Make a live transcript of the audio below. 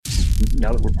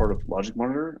now that we're part of Logic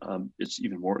Monitor, it's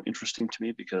even more interesting to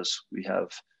me because we have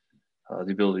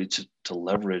the ability to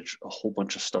leverage a whole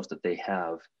bunch of stuff that they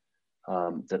have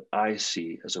that I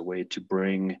see as a way to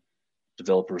bring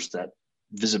developers that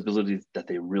visibility that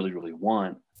they really, really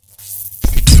want.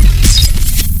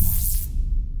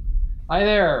 Hi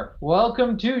there.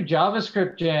 Welcome to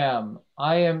JavaScript Jam.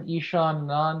 I am Ishan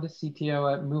Anand,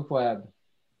 CTO at MoveWeb.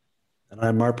 And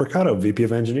I'm Mark Mercado, VP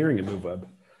of Engineering at MoveWeb.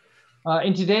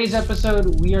 In today's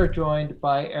episode, we are joined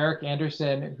by Eric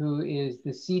Anderson, who is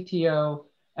the CTO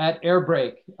at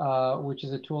Airbrake, which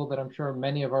is a tool that I'm sure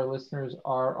many of our listeners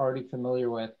are already familiar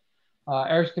with.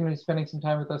 Eric's going to be spending some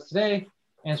time with us today,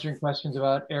 answering questions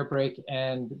about Airbrake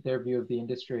and their view of the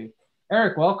industry.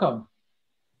 Eric, welcome.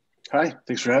 Hi,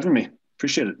 thanks for having me.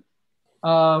 Appreciate it.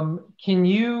 Can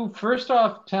you first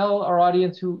off tell our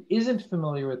audience who isn't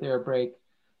familiar with Airbrake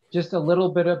just a little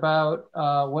bit about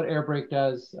what Airbrake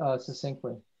does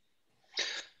succinctly?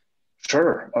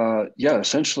 Sure. Yeah,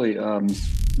 essentially,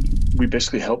 we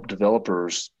basically help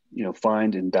developers,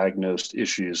 find and diagnose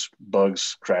issues,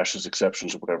 bugs, crashes,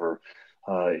 exceptions, or whatever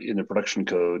in their production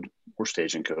code or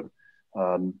staging code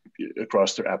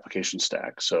across their application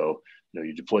stack. So,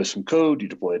 you deploy some code, you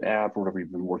deploy an app, or whatever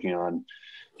you've been working on.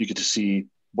 You get to see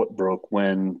what broke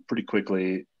when pretty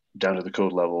quickly down to the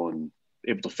code level and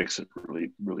able to fix it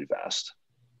really, really fast.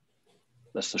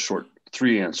 That's the short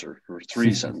three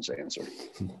sentence answer.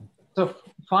 So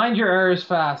find your errors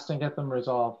fast and get them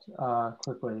resolved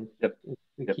quickly. Yep. It's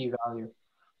the key value.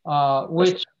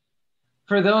 Which,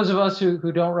 for those of us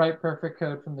who don't write perfect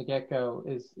code from the get-go,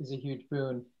 is a huge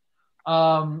boon.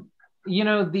 The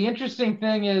interesting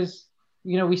thing is,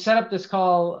 we set up this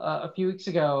call a few weeks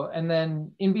ago, and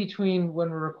then in between when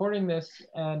we're recording this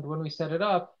and when we set it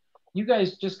up, you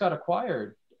guys just got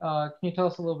acquired. Can you tell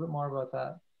us a little bit more about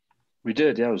that? We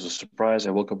did. Yeah, it was a surprise. I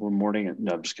woke up one morning and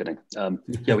no, I'm just kidding.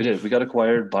 Yeah, we did. We got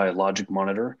acquired by Logic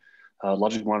Monitor.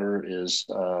 Logic Monitor is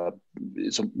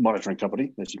it's a monitoring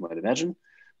company, as you might imagine.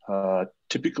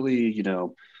 Typically,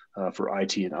 for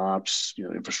IT and ops,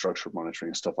 infrastructure monitoring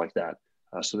and stuff like that.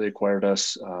 So they acquired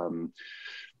us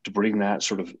to bring that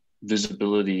sort of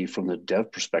visibility from the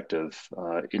dev perspective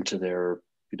into their,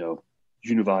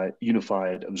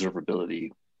 unified observability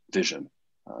vision.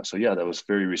 So yeah, that was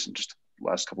very recent, just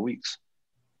last couple of weeks.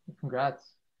 Congrats.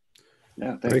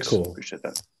 Yeah, thanks. Very cool. Appreciate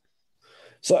that.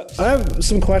 So I have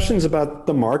some questions about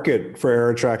the market for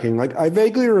error tracking. Like, I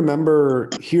vaguely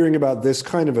remember hearing about this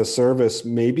kind of a service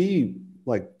maybe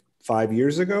like 5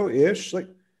 years ago-ish. Like,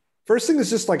 first thing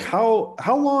is just like how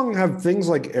long have things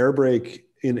like Airbrake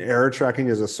in error tracking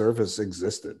as a service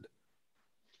existed?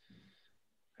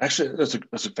 Actually,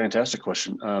 that's a fantastic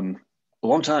question. A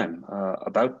long time,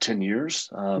 about 10 years.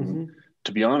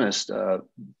 To be honest,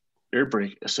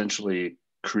 Airbrake essentially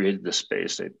created this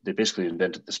space. They basically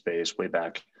invented the space way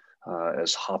back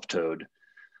as Hoptoad.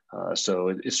 So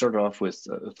it started off with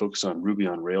a focus on Ruby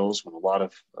on Rails, when a lot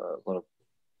of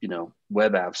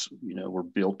web apps were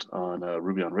built on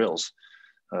Ruby on Rails.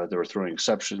 They were throwing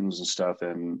exceptions and stuff,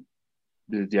 and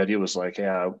the idea was like,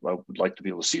 yeah, I would like to be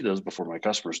able to see those before my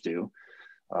customers do.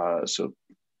 So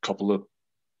a couple of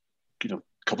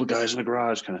guys in a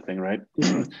garage kind of thing, right?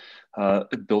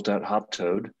 Built out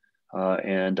Hoptoad,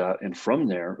 and from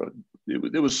there,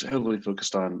 it was heavily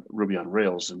focused on Ruby on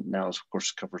Rails, and now, of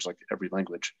course, covers like every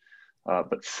language.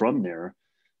 But from there,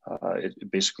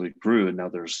 it basically grew, and now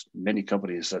there's many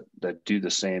companies that do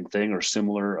the same thing or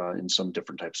similar in some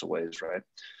different types of ways, right?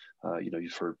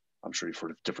 I'm sure you've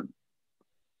heard of different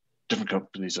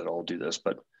companies that all do this,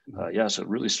 but yeah, so it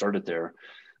really started there,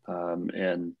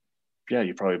 and yeah,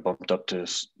 you probably bumped up to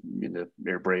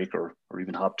Airbrake or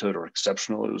even Hoptoad or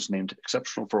Exceptional. It was named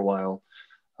Exceptional for a while.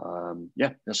 So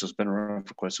it's been around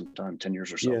for quite some time, 10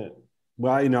 years or so. Yeah.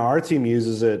 Well, our team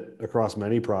uses it across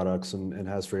many products and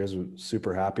has for years. We're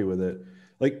super happy with it.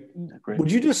 Like,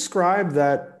 would you describe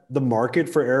that the market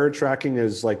for error tracking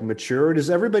is like mature? Does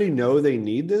everybody know they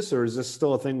need this, or is this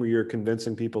still a thing where you're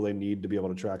convincing people they need to be able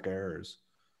to track errors?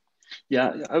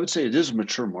 Yeah, I would say it is a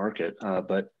mature market,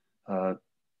 but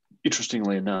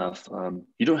interestingly enough,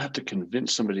 you don't have to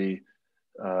convince somebody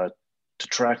to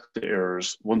track the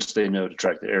errors once they know to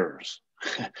track the errors.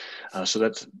 So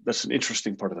that's an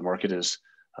interesting part of the market is,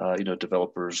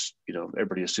 developers,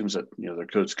 everybody assumes that, their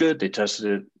code's good. They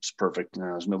tested it. It's perfect.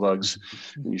 Now there's no bugs.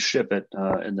 And you ship it.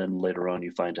 And then later on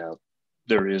you find out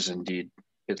there is indeed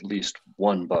at least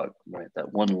one bug, right?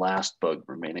 That one last bug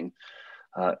remaining.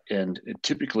 And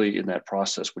typically in that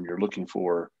process, when you're looking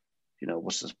for,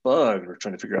 what's this bug, or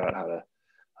trying to figure out how to,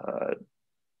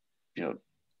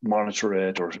 monitor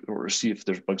it or see if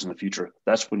there's bugs in the future,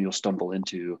 that's when you'll stumble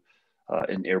into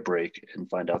in Airbrake and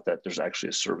find out that there's actually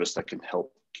a service that can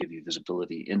help give you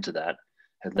visibility into that.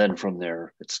 And then from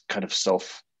there, it's kind of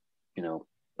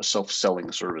a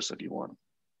self-selling service if you want.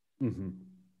 Mm-hmm.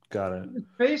 Got it. The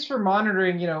space for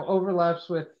monitoring, overlaps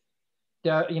with,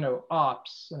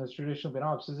 ops, and it's traditionally been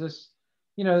ops. Is this,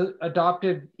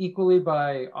 adopted equally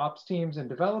by ops teams and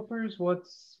developers?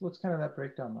 What's kind of that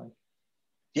breakdown like?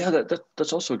 Yeah,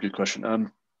 that's also a good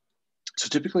question. So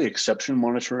typically exception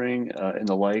monitoring and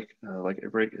the like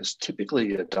Airbrake is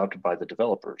typically adopted by the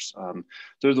developers.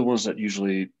 They're the ones that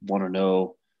usually want to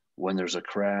know when there's a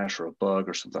crash or a bug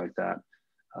or something like that.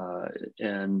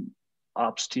 And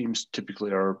ops teams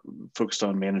typically are focused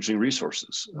on managing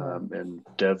resources, and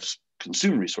devs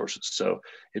consume resources. So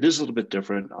it is a little bit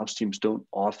different. Ops teams don't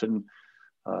often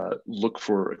look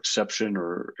for exception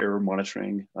or error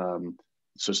monitoring.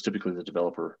 So it's typically the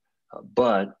developer.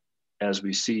 But as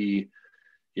we see,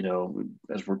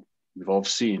 as we've all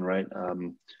seen, right?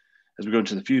 As we go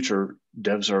into the future,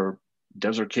 devs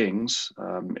are kings,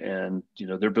 and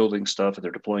they're building stuff and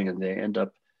they're deploying, and they end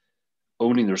up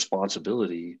owning the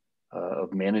responsibility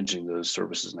of managing those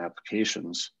services and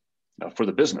applications for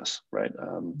the business, right?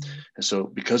 And so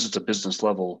because it's a business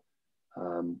level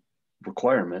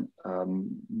requirement,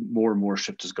 more and more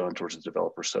shift has gone towards the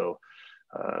developer. So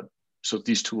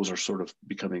these tools are sort of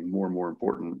becoming more and more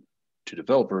important to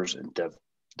developers and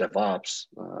DevOps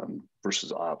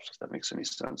versus ops, if that makes any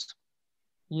sense.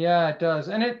 Yeah, it does.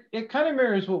 And it kind of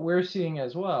mirrors what we're seeing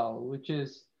as well, which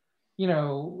is,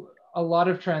 a lot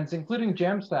of trends, including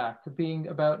Jamstack, being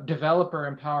about developer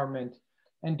empowerment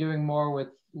and doing more with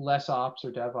less ops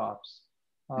or DevOps.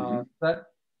 That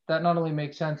not only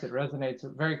makes sense, it resonates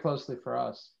very closely for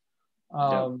us.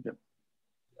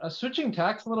 Switching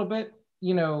tacks a little bit,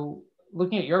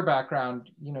 looking at your background,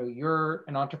 you're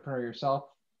an entrepreneur yourself.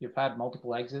 You've had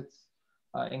multiple exits,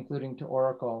 including to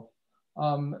Oracle.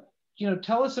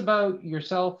 Tell us about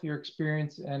yourself, your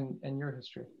experience, and your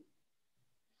history.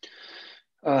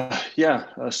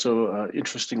 So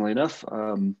interestingly enough,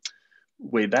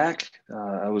 way back,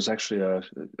 I was actually a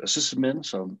sysadmin,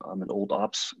 so I'm an old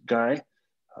ops guy.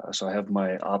 So I have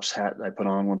my ops hat that I put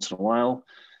on once in a while.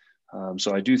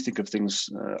 So I do think of things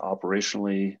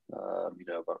operationally,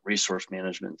 about resource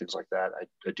management and things like that.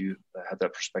 I do have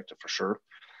that perspective for sure.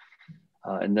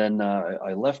 And then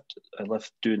I left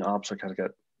doing ops. I kind of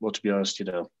got, well, to be honest,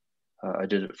 I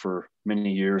did it for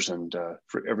many years, and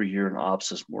for every year in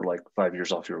ops is more like 5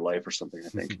 years off your life or something, I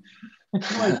think.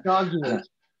 Like dog years.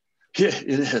 Yeah,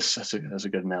 it is. That's a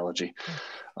good analogy.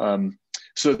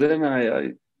 So then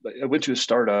I went to a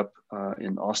startup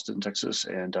in Austin, Texas,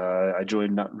 and I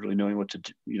joined not really knowing what to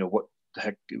do, what the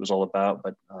heck it was all about,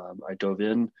 but I dove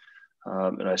in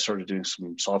and I started doing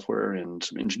some software and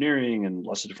some engineering and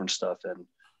lots of different stuff, and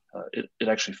it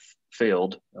actually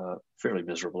failed fairly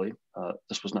miserably.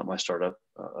 This was not my startup,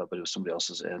 but it was somebody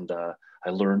else's, and I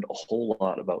learned a whole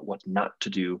lot about what not to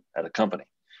do at a company,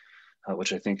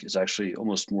 which I think is actually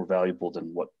almost more valuable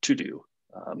than what to do.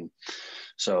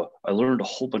 So I learned a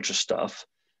whole bunch of stuff,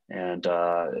 and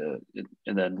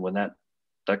then when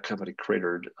that company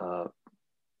cratered,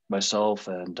 myself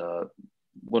and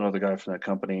one other guy from that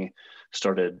company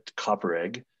started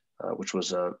CopperEgg, which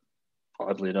was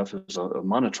oddly enough, it was a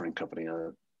monitoring company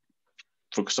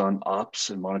focused on ops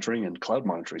and monitoring and cloud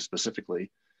monitoring specifically.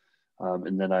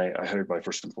 And then I hired my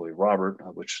first employee, Robert,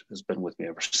 which has been with me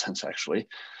ever since, actually.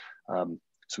 So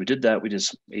we did that. We did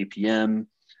some APM.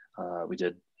 We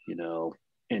did,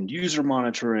 end user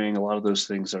monitoring, a lot of those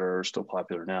things that are still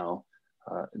popular now,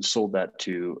 and sold that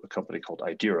to a company called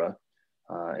Idera.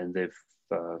 And they've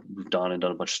moved on and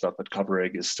done a bunch of stuff, but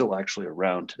CopperEgg is still actually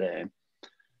around today.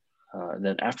 And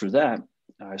then after that,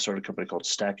 I started a company called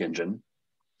Stack Engine,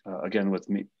 again with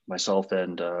myself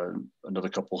and another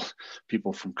couple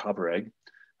people from CopperEgg,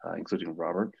 including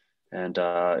Robert. And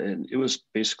it was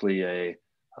basically a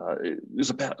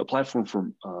platform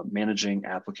for managing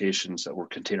applications that were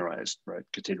containerized, right?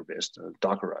 Container-based,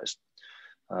 Dockerized.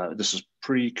 This is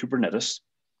pre-Kubernetes,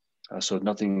 so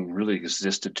nothing really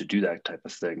existed to do that type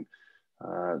of thing.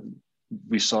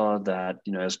 We saw that,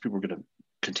 as people were going to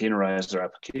containerize their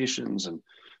applications and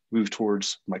move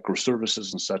towards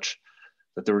microservices and such,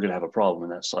 that they were going to have a problem.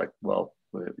 And that's like, well,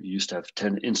 you used to have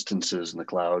 10 instances in the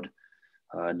cloud.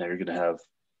 Now you're going to have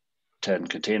 10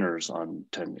 containers on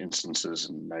 10 instances,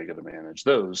 and now you got to manage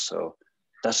those. So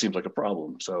that seems like a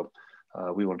problem. So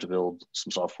we wanted to build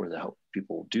some software that helped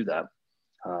people do that.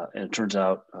 And it turns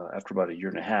out after about a year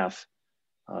and a half,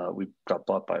 we got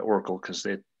bought by Oracle because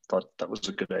they thought that was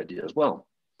a good idea as well.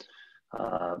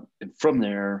 And from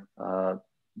there,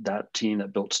 that team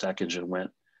that built Stack Engine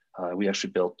went, we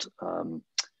actually built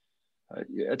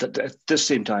At this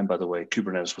same time, by the way,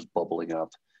 Kubernetes was bubbling up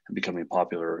and becoming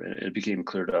popular, and it became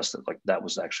clear to us that like that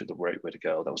was actually the right way to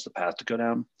go. That was the path to go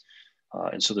down.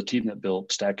 And so the team that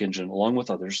built Stack Engine, along with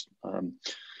others,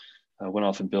 went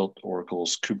off and built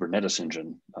Oracle's Kubernetes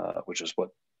engine, which is what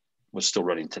was still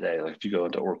running today. Like if you go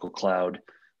into Oracle Cloud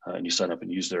and you sign up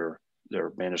and use their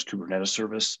managed Kubernetes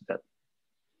service,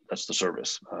 that's the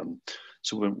service.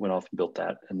 So we went off and built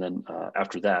that, and then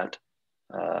after that,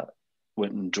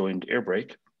 went and joined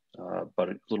Airbrake about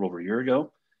a little over a year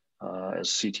ago as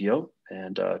CTO,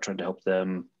 and trying to help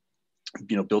them,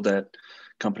 build that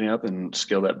company up and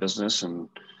scale that business and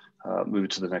move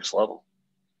it to the next level.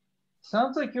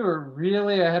 Sounds like you were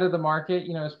really ahead of the market,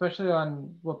 especially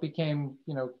on what became,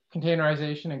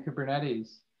 containerization and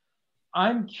Kubernetes.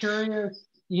 I'm curious,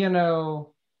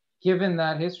 given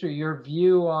that history, your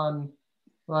view on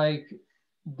like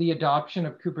the adoption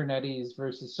of Kubernetes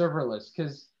versus serverless,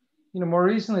 because more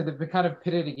recently they've been kind of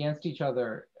pitted against each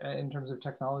other in terms of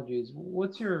technologies.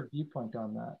 What's your viewpoint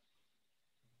on that?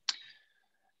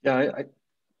 Yeah,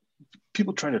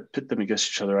 people trying to pit them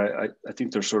against each other. I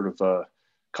think they're sort of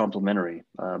complementary.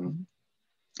 You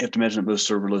have to imagine that most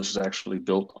serverless is actually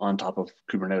built on top of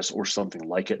Kubernetes or something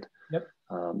like it. Yep.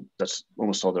 That's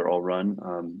almost all they're all run.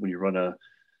 When you run a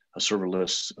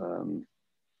serverless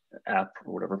app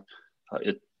or whatever,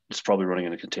 it's probably running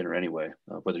in a container anyway.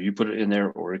 Whether you put it in there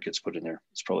or it gets put in there,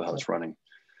 it's probably how it's running.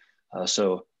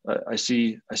 So I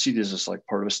see this as like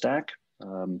part of a stack.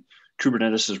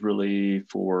 Kubernetes is really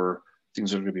for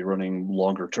things that are going to be running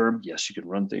longer term. Yes, you can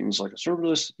run things like a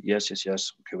serverless. Yes.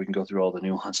 Okay, we can go through all the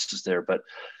nuances there, but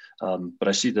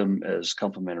I see them as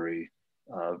complementary,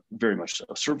 very much so.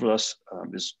 Serverless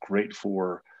is great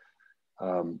for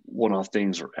one-off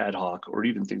things or ad hoc, or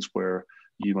even things where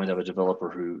you might have a developer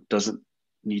who doesn't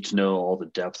need to know all the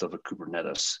depth of a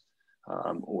Kubernetes,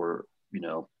 or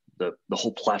the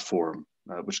whole platform,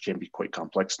 which can be quite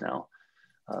complex now.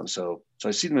 So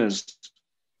I see them as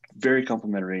very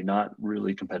complementary, not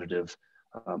really competitive,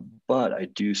 but I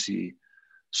do see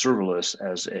serverless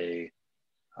as a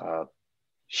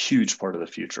huge part of the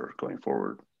future going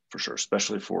forward, for sure,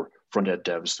 especially for front-end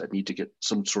devs that need to get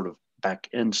some sort of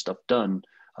back-end stuff done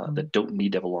that don't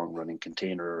need to have a long-running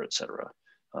container, et cetera,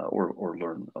 or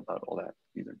learn about all that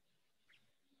either.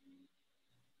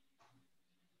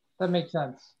 That makes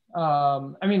sense.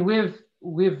 I mean,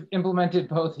 we've implemented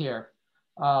both here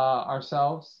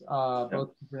ourselves,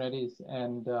 both Kubernetes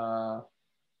and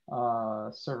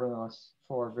serverless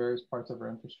for various parts of our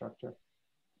infrastructure.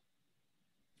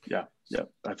 Yeah,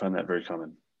 I find that very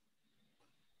common.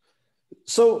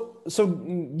 So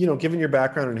given your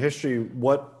background in history,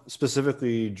 what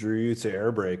specifically drew you to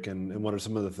Airbrake, and what are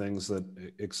some of the things that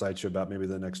excite you about maybe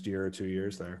the next year or 2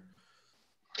 years there?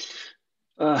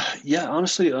 Yeah,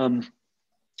 honestly, when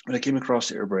I came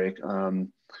across Airbrake,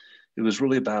 it was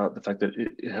really about the fact that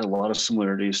it had a lot of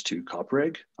similarities to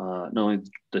Copreg, not only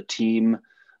the team,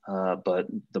 but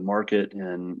the market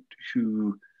and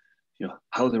who,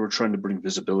 how they were trying to bring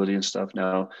visibility and stuff.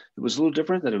 Now, it was a little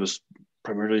different that it was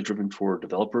primarily driven for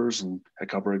developers, and at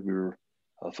Copreg we were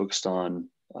focused on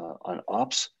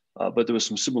ops, but there was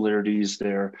some similarities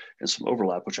there and some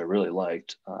overlap, which I really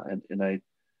liked. And I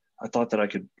thought that I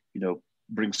could,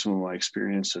 bring some of my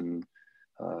experience and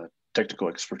technical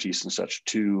expertise and such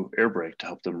to Airbrake to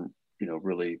help them,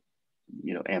 really,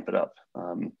 amp it up.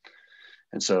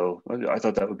 And so I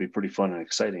thought that would be pretty fun and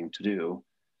exciting to do.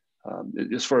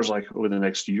 As far as like over the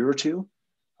next year or two,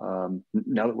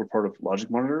 now that we're part of Logic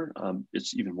Monitor,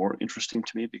 it's even more interesting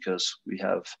to me because we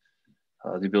have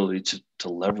the ability to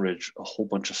leverage a whole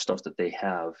bunch of stuff that they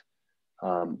have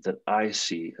that I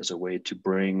see as a way to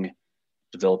bring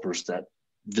developers that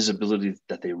visibility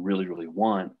that they really, really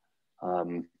want,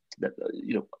 that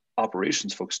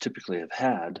operations folks typically have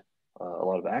had a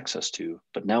lot of access to,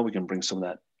 but now we can bring some of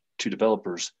that to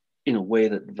developers in a way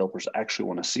that developers actually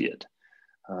want to see it.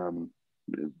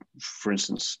 For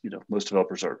instance, most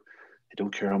developers they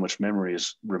don't care how much memory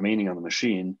is remaining on the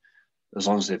machine as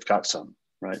long as they've got some,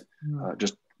 right?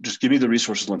 Just give me the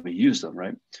resources, let me use them,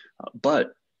 right?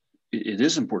 But it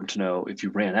is important to know if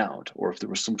you ran out, or if there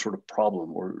was some sort of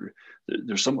problem, or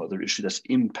there's some other issue that's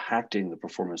impacting the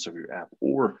performance of your app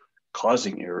or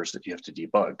causing errors that you have to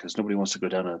debug, because nobody wants to go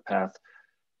down a path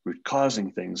root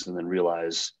causing things and then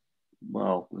realize,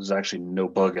 well, there's actually no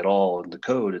bug at all in the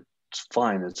code. It's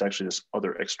fine. It's actually this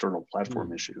other external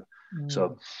platform issue.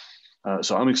 So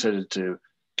I'm excited to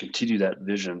continue that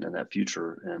vision and that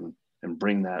future and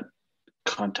bring that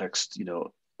context,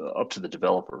 up to the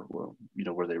developer,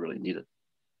 where they really need it.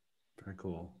 Very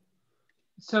cool.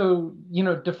 So,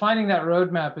 defining that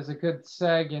roadmap is a good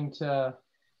seg into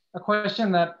a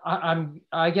question that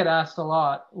I get asked a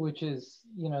lot, which is,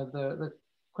 the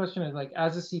question is like,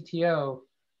 as a CTO,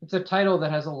 it's a title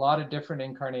that has a lot of different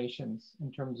incarnations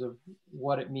in terms of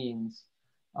what it means.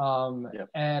 Yep.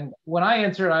 And when I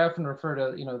answer it, I often refer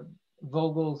to,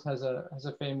 Vogels has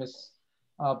a famous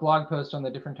blog post on the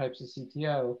different types of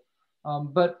CTO.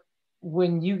 But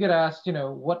when you get asked,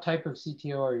 what type of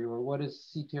CTO are you, or what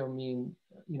does CTO mean,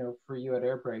 for you at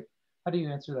Airbrake? How do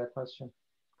you answer that question?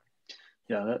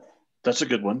 Yeah, that's a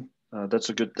good one. That's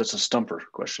a stumper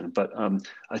question. But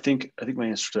I think my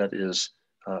answer to that is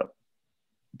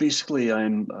basically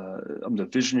I'm the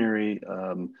visionary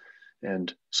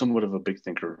and somewhat of a big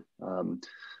thinker.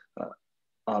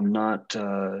 I'm not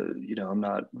I'm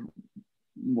not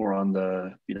more on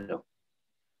the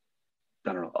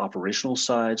I don't know, operational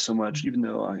side so much, even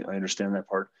though I understand that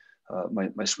part.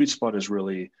 My sweet spot is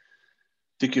really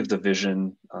thinking of the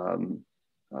vision.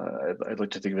 I'd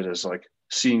like to think of it as like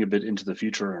seeing a bit into the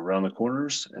future and around the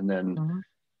corners, and then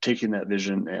taking that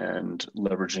vision and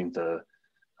leveraging the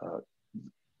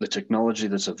technology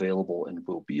that's available and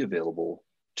will be available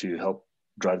to help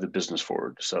drive the business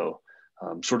forward. So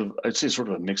I'd say sort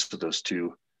of a mix of those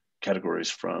two categories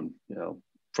from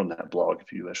that blog,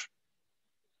 if you wish.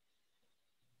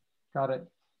 Got it.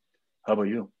 How about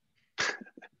you?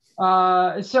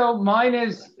 So my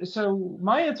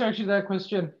answer actually to that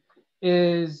question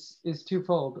is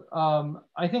twofold.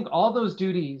 I think all those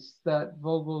duties that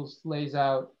Vogels lays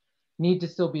out need to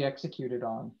still be executed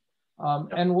on.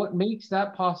 And what makes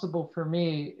that possible for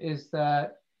me is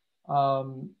that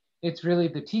it's really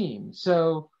the team.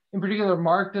 So in particular,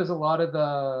 Mark does a lot of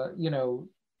the,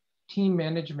 team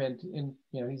management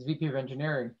he's VP of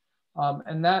engineering.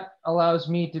 And that allows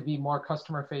me to be more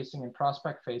customer facing and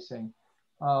prospect facing.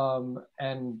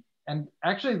 And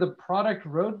actually the product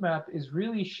roadmap is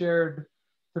really shared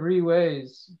three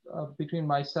ways between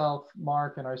myself,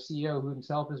 Mark, and our CEO, who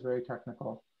himself is very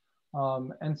technical.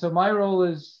 And so my role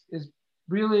is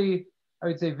really, I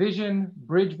would say, vision,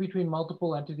 bridge between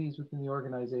multiple entities within the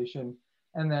organization,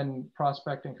 and then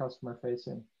prospect and customer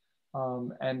facing.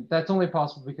 And that's only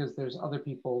possible because there's other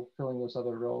people filling those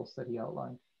other roles that he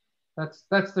outlined.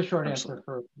 That's the short answer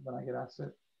for when I get asked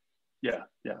it. Yeah,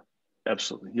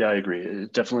 absolutely. Yeah, I agree.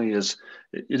 It definitely is.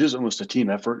 It is almost a team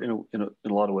effort in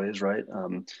a lot of ways, right?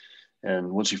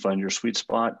 And once you find your sweet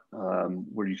spot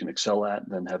where you can excel at,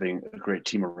 then having a great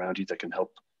team around you that can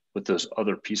help with those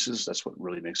other pieces, that's what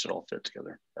really makes it all fit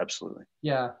together. Absolutely.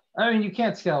 Yeah, I mean, you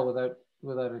can't scale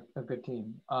without a good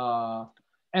team.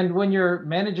 And when you're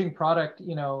managing product,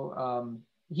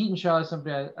 Heaton Shaw is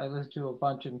somebody I listen to a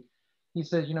bunch, and he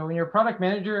says, when you're a product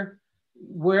manager,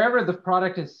 wherever the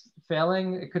product is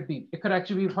failing, it could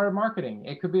actually be a part of marketing.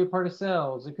 It could be a part of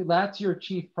sales. That's your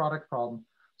chief product problem.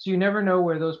 So you never know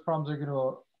where those problems are going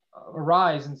to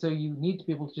arise. And so you need to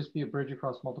be able to just be a bridge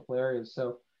across multiple areas.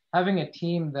 So having a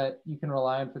team that you can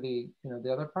rely on for the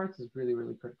other parts is really,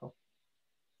 really critical.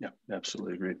 Yeah,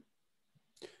 absolutely agree.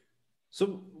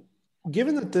 So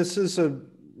given that this is a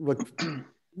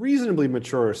reasonably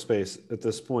mature space at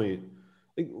this point,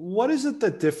 what is it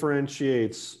that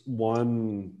differentiates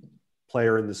one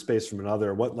player in the space from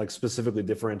another? What specifically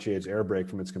differentiates Airbrake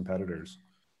from its competitors?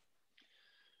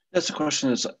 That's a question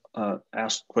that's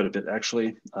asked quite a bit,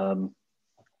 actually. I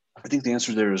think the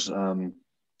answer there is, for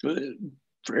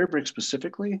Airbrake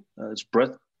specifically, it's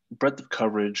breadth of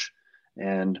coverage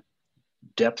and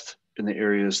depth in the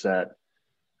areas that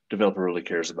developer really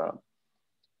cares about.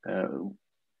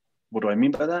 What do I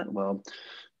mean by that? Well,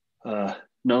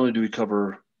 not only do we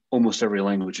cover almost every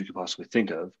language you could possibly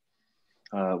think of,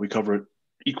 we cover it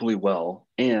equally well,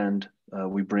 and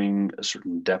we bring a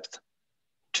certain depth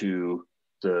to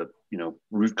the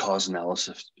root cause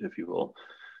analysis, if you will.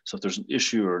 So if there's an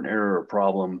issue or an error or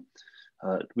problem,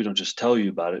 we don't just tell you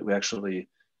about it. We actually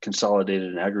consolidate it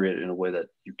and aggregate it in a way that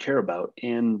you care about,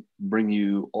 and bring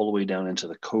you all the way down into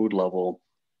the code level,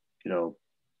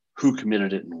 who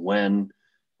committed it and when,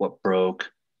 what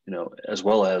broke, as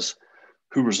well as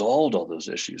who resolved all those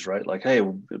issues, right? Like, hey,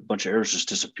 a bunch of errors just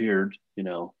disappeared,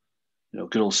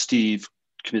 good old Steve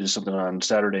committed something on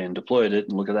Saturday and deployed it,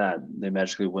 and look at that, they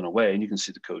magically went away, and you can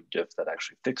see the code diff that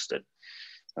actually fixed it.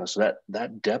 So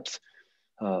that depth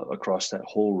across that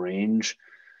whole range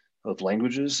of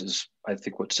languages is, I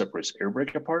think, what separates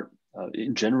Airbrake apart.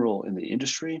 In general, in the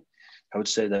industry, I would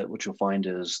say that what you'll find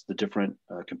is the different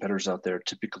competitors out there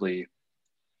typically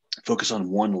focus on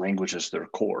one language as their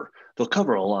core. They'll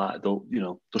cover a lot.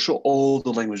 They'll show all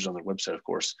the languages on their website, of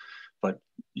course, but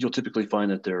you'll typically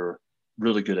find that they're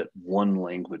really good at one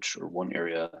language or one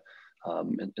area,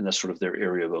 and that's sort of their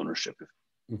area of ownership,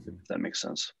 if that makes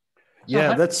sense.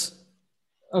 Yeah,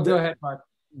 go ahead, Mark.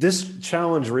 this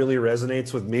challenge really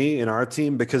resonates with me and our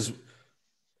team because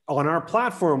on our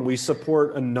platform, we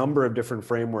support a number of different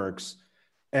frameworks,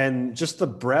 and just the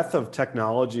breadth of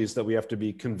technologies that we have to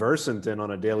be conversant in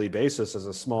on a daily basis as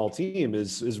a small team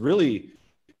is really,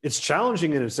 it's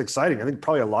challenging and it's exciting. I think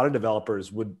probably a lot of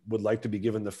developers would like to be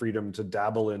given the freedom to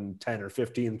dabble in 10 or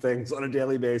 15 things on a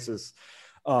daily basis.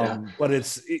 But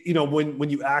it's, you know, when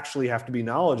you actually have to be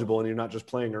knowledgeable and you're not just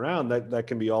playing around, that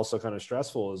can be also kind of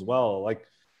stressful as well. Like,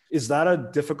 is that a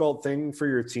difficult thing for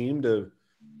your team to,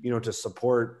 you know, to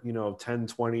support, you know, 10,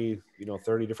 20,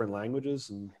 30 different languages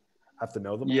and have to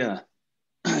know them? Yeah.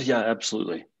 Yeah,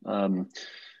 absolutely.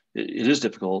 It is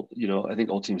difficult. You know, I think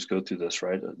all teams go through this,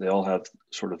 right? They all have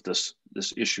sort of this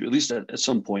issue, at least at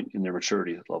some point in their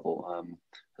maturity level,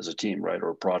 as a team, right?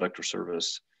 Or product or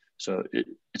service. So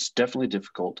it's definitely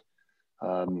difficult.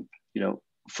 You know,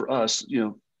 for us, you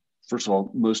know, first of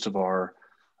all, most of our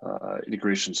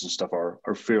integrations and stuff are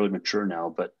fairly mature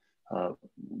now, but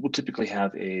we'll typically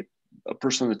have a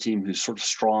person on the team who's sort of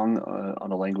strong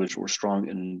on a language or strong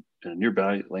in a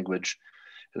nearby language.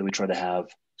 And then we try to have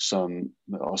some,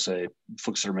 I'll say,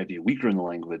 folks that are maybe weaker in the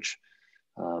language,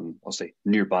 I'll say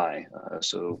nearby.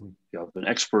 So you have an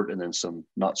expert and then some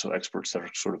not so experts that are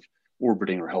sort of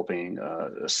orbiting or helping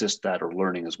assist that or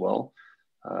learning as well.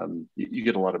 You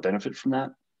get a lot of benefit from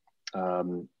that.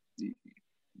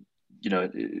 You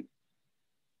know,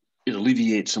 it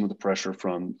alleviates some of the pressure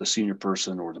from the senior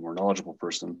person or the more knowledgeable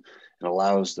person and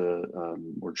allows the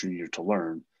more junior to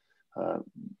learn.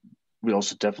 We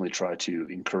also definitely try to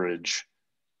encourage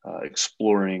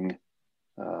exploring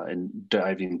and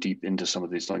diving deep into some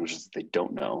of these languages that they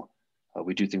don't know.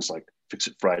 We do things like Fix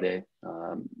It Friday,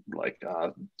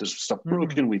 there's stuff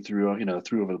broken, we threw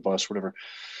over the bus, whatever.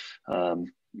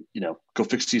 You know, go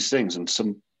fix these things. And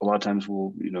a lot of times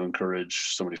we'll, you know,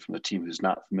 encourage somebody from the team who's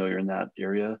not familiar in that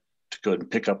area to go ahead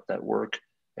and pick up that work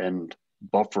and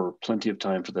buffer plenty of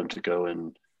time for them to go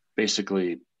and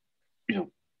basically, you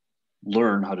know,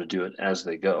 learn how to do it as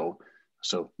they go.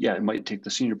 So yeah, it might take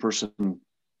the senior person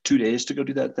 2 days to go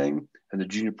do that thing, and the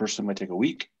junior person might take a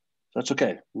week. That's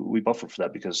okay. We buffer for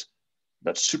that because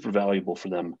that's super valuable for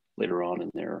them later on in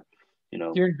their, you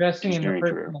know, you're investing in the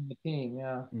person career. on the team.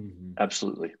 Yeah. Mm-hmm.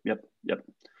 Absolutely. Yep.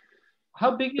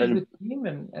 How big is the team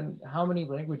and how many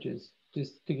languages,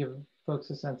 just to give folks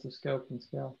a sense of scope and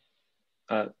scale?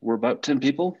 We're about 10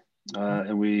 people,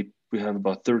 and we have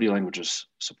about 30 languages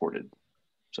supported.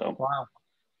 So wow.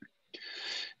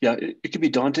 Yeah, it can be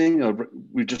daunting.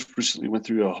 We just recently went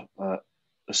through a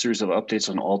series of updates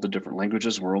on all the different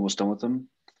languages. We're almost done with them,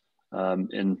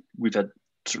 and we've had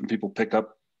certain people pick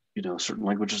up, you know, certain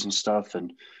languages and stuff.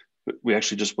 And we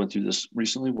actually just went through this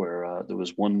recently where there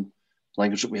was one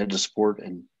language that we had to support,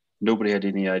 and nobody had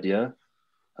any idea.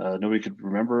 Nobody could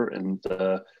remember, and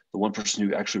the one person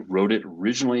who actually wrote it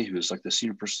originally, who was like the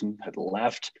senior person, had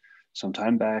left some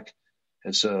time back.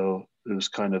 And so it was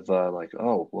kind of like,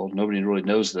 oh, well, nobody really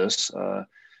knows this.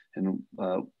 And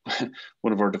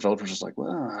one of our developers was like,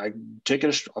 well, I'll take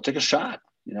a shot,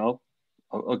 you know,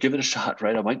 I'll give it a shot,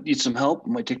 right? I might need some help. It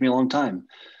might take me a long time.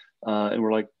 And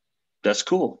we're like, that's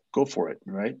cool. Go for it,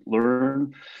 right?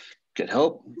 Learn, get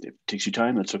help. If it takes you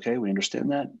time, that's okay. We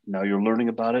understand that. Now you're learning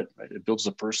about it, right? It builds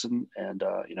the person. And,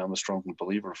 you know, I'm a strong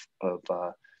believer of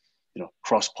you know,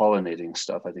 cross-pollinating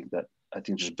stuff. I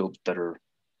think just builds better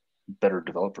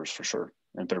developers for sure,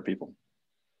 and better people.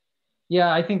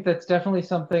 Yeah, I think that's definitely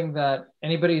something that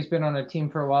anybody who's been on a team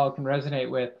for a while can resonate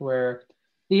with, where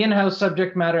the in-house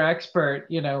subject matter expert,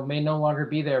 you know, may no longer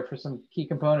be there for some key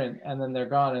component, and then they're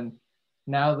gone. And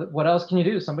now what else can you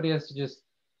do? Somebody has to just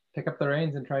pick up the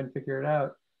reins and try and figure it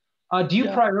out. Do you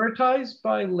prioritize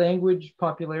by language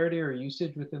popularity or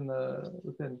usage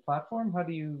within platform? How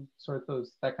do you sort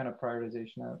that kind of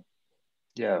prioritization out?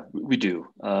 Yeah, we do.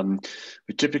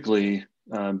 We typically,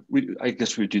 I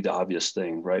guess we do the obvious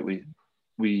thing, right?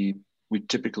 We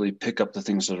typically pick up the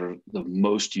things that are the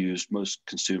most used, most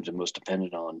consumed, and most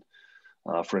dependent on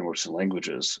frameworks and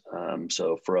languages.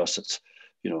 So for us, it's,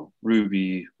 you know,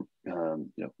 Ruby, you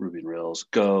know, Ruby and Rails,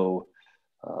 Go,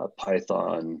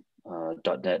 Python,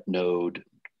 .NET, Node,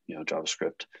 you know,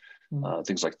 JavaScript,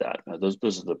 things like that.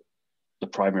 Those are the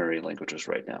primary languages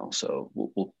right now. So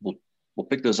we'll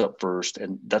pick those up first,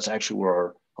 and that's actually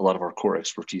where a lot of our core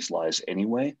expertise lies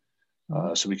anyway.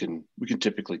 So we can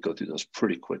typically go through those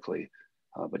pretty quickly,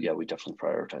 but yeah, we definitely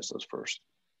prioritize those first.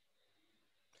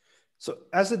 So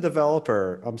as a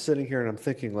developer, I'm sitting here and I'm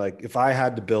thinking, like, if I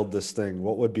had to build this thing,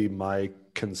 what would be my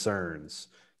concerns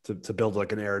to build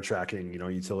like an error tracking, you know,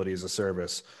 utility as a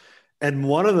service? And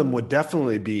one of them would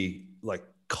definitely be like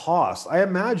cost. I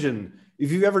imagine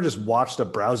if you've ever just watched a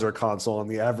browser console on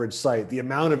the average site, the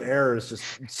amount of errors just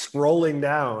scrolling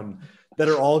down that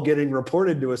are all getting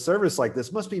reported to a service like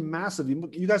this must be massive.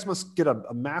 You guys must get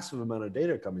a massive amount of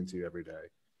data coming to you every day.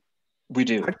 We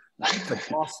do. Keep the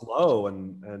cost low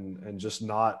and just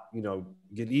not,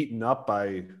 get eaten up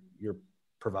by your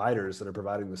providers that are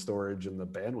providing the storage and the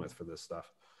bandwidth for this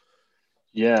stuff.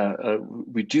 Yeah,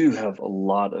 we do have a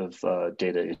lot of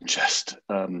data ingest.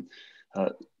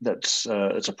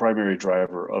 It's a primary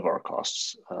driver of our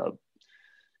costs.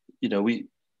 We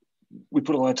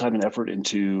put a lot of time and effort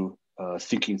into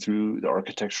thinking through the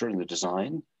architecture and the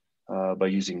design by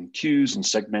using queues and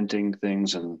segmenting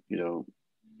things, and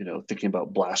thinking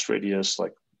about blast radius,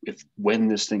 like when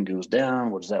this thing goes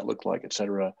down, what does that look like, et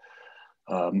cetera.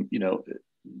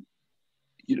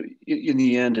 In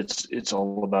the end, it's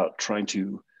all about trying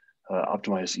to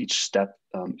optimize each step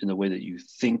in the way that you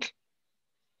think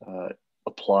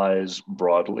applies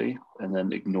broadly, and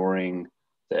then ignoring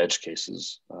the edge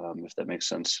cases, if that makes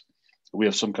sense. We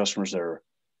have some customers that are,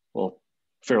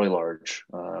 fairly large.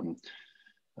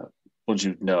 Ones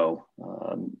you know.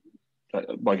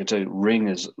 I can tell you, Ring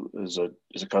is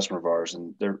a customer of ours,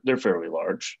 and they're fairly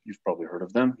large. You've probably heard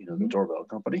of them, the doorbell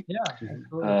company.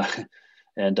 Yeah.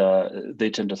 And they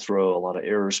tend to throw a lot of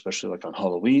errors, especially like on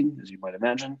Halloween, as you might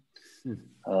imagine.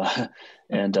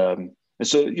 And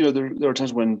so, there are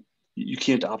times when you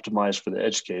can't optimize for the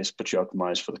edge case, but you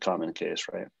optimize for the common case,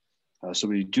 right? So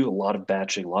we do a lot of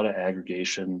batching, a lot of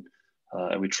aggregation,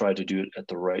 and we try to do it at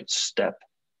the right step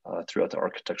throughout the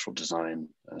architectural design,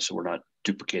 so we're not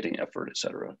duplicating effort, et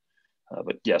cetera.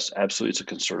 But yes, absolutely, it's a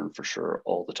concern for sure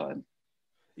all the time.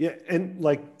 Yeah, and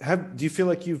do you feel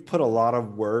like you've put a lot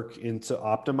of work into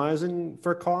optimizing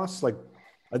for costs? Like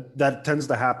that tends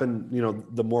to happen,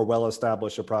 the more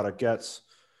well-established a product gets.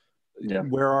 Yeah.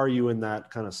 Where are you in that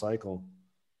kind of cycle?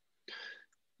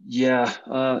 Yeah,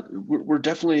 we're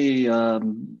definitely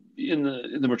in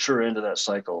the mature end of that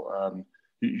cycle.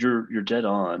 You're dead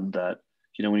on that.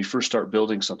 When you first start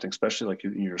building something, especially like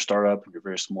you're a startup and you're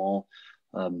very small,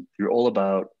 you're all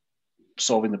about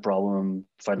solving the problem,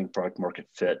 finding product market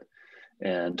fit,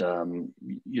 and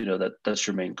that's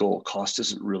your main goal. Cost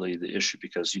isn't really the issue,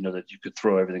 because that you could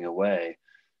throw everything away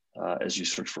as you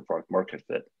search for product market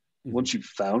fit. Mm-hmm. Once you've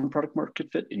found product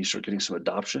market fit and you start getting some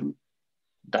adoption,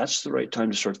 that's the right time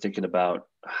to start thinking about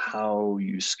how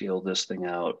you scale this thing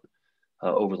out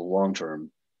over the long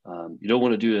term. You don't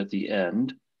want to do it at the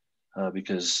end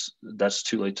because that's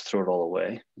too late to throw it all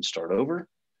away and start over.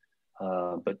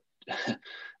 But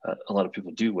a lot of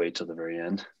people do wait till the very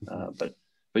end. But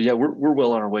yeah, we're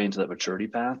well on our way into that maturity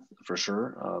path for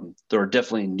sure. There are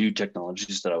definitely new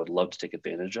technologies that I would love to take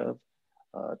advantage of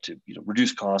to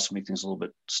reduce costs, make things a little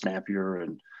bit snappier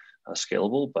and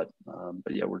scalable. But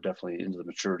yeah, we're definitely into the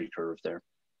maturity curve there.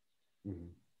 Mm-hmm.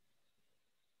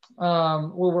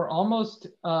 Well, we're almost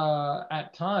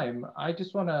at time. I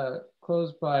just want to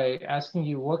close by asking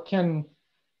you, what can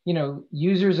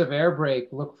users of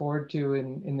Airbrake look forward to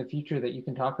in the future that you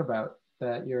can talk about,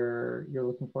 that you're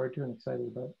looking forward to and excited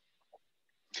about?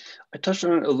 I touched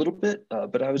on it a little bit,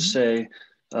 but I would say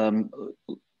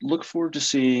look forward to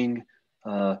seeing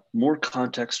more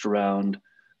context around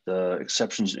the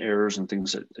exceptions and errors and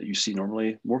things that you see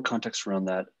normally, more context around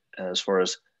that as far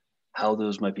as how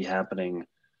those might be happening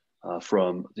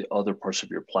from the other parts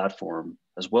of your platform,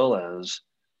 as well as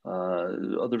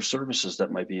other services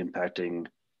that might be impacting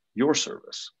your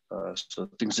service. So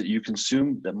things that you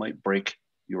consume that might break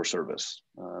your service,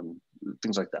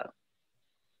 things like that.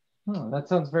 That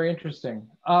sounds very interesting.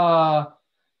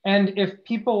 And if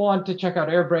people want to check out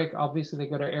Airbrake, obviously they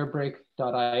go to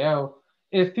airbrake.io.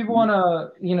 If people want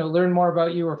to, learn more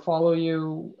about you or follow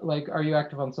you, are you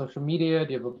active on social media?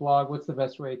 Do you have a blog? What's the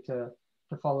best way to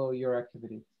follow your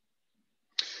activity?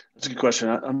 That's a good question.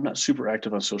 I'm not super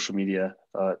active on social media.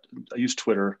 I use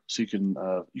Twitter, so you can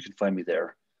find me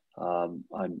there.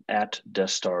 I'm at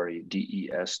Destari, Destari.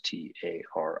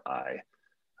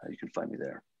 You can find me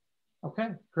there. Okay,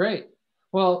 great.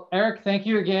 Well, Eric, thank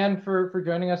you again for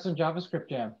joining us on JavaScript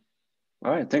Jam.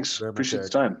 All right, thanks. Appreciate the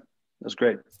time. That was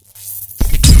great.